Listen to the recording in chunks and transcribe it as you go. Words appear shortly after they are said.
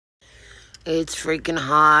It's freaking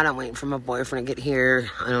hot. I'm waiting for my boyfriend to get here.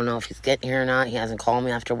 I don't know if he's getting here or not. He hasn't called me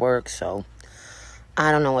after work, so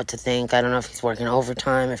I don't know what to think. I don't know if he's working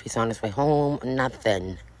overtime, if he's on his way home,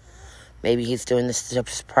 nothing. Maybe he's doing this to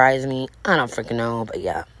surprise me. I don't freaking know, but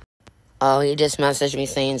yeah. Oh, he just messaged me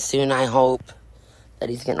saying soon, I hope, that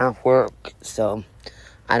he's getting off work. So,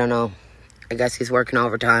 I don't know. I guess he's working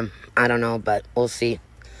overtime. I don't know, but we'll see.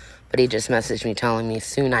 But he just messaged me telling me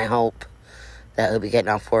soon, I hope, that he'll be getting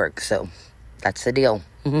off work. So, that's the deal.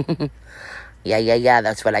 Yeah,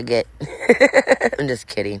 that's what I get. I'm just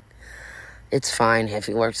kidding. It's fine if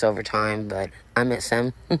he works overtime, but I miss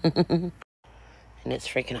him. And it's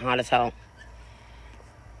freaking hot as hell.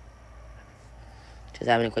 Just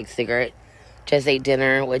having a quick cigarette. Just ate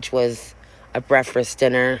dinner, which was a breakfast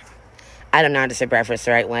dinner. I don't know how to say breakfast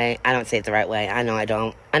the right way. I don't say it the right way. I know I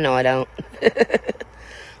don't.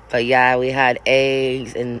 But yeah, we had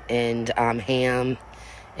eggs and ham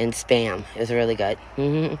and Spam. It was really good.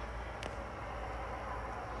 Anyways,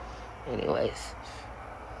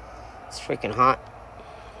 it's freaking hot.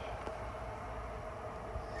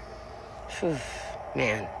 Whew,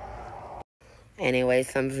 man. Anyways,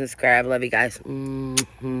 subscribe. Love you guys.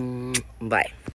 Bye.